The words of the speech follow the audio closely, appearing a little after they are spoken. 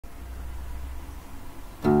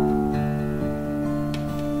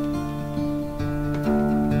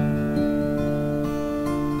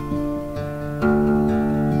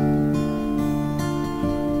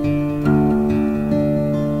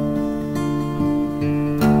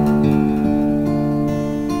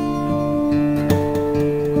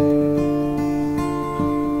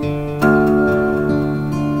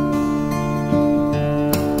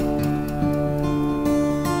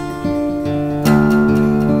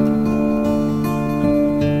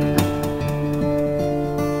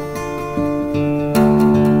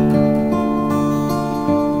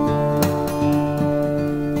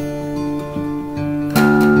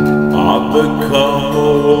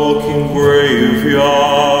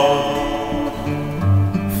graveyard.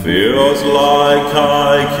 Feels like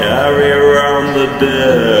I carry around the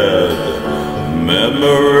dead,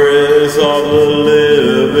 memories of the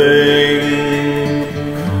living,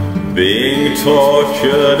 being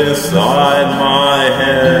tortured inside my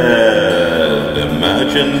head.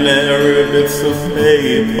 Imaginary bits of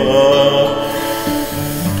paper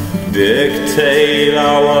dictate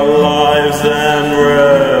our lives and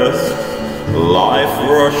rest. Life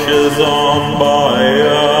rushes on by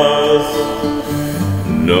us,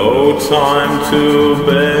 no time to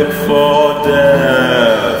beg for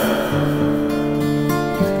death.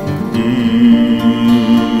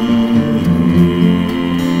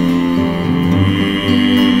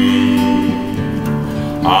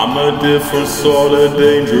 I'm a different sort of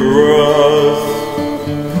dangerous,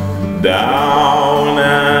 down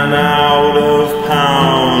and out of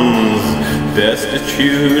pounds,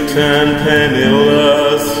 destitute and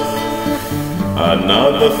penniless.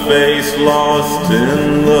 Another face lost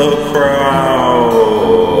in the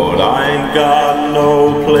crowd. I ain't got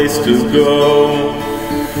no place to go,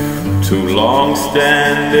 too long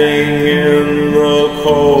standing in the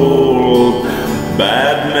cold.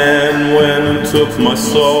 Bad men went and took my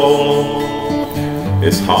soul.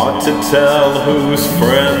 It's hard to tell who's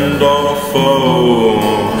friend or foe,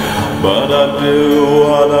 but I do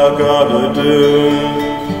what I gotta do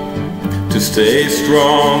to stay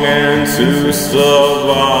strong and to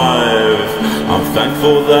survive. I'm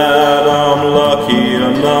thankful that I'm lucky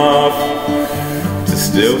enough to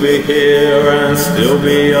still be here and still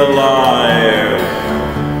be alive.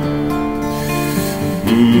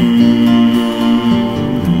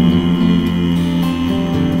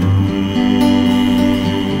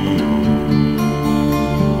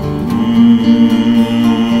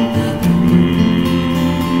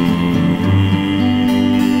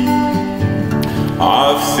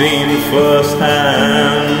 I've seen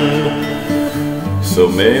firsthand so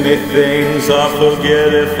many things I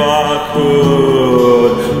forget if I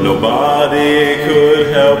could. Nobody could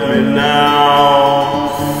help me now,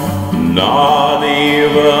 not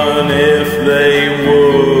even if they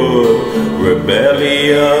would.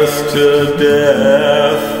 Rebellious to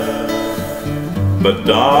death, but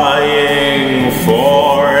dying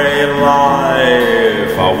for a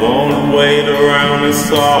life. I won't wait around in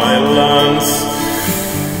silence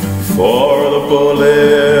for the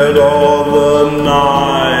bullet or the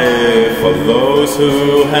knife, for those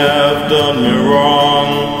who have done me wrong.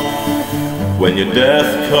 When your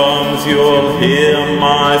death comes, you'll hear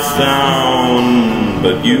my sound,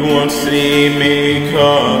 but you won't see me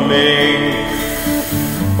coming.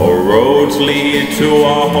 Or roads lead to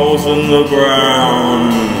our holes in the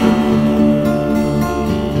ground.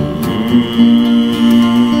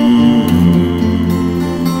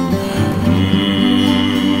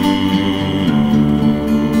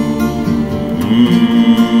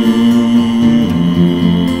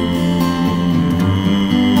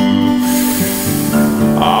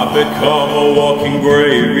 I've become a walking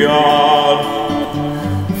graveyard.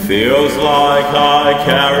 Feels like I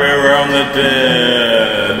carry around the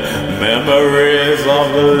dead, memories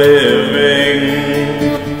of the living,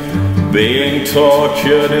 being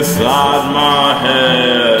tortured inside my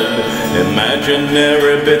head.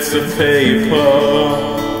 Imaginary bits of paper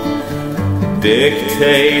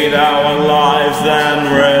dictate our lives and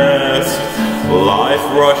rest. Life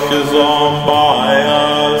rushes on by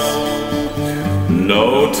us,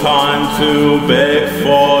 no time to beg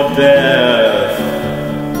for death.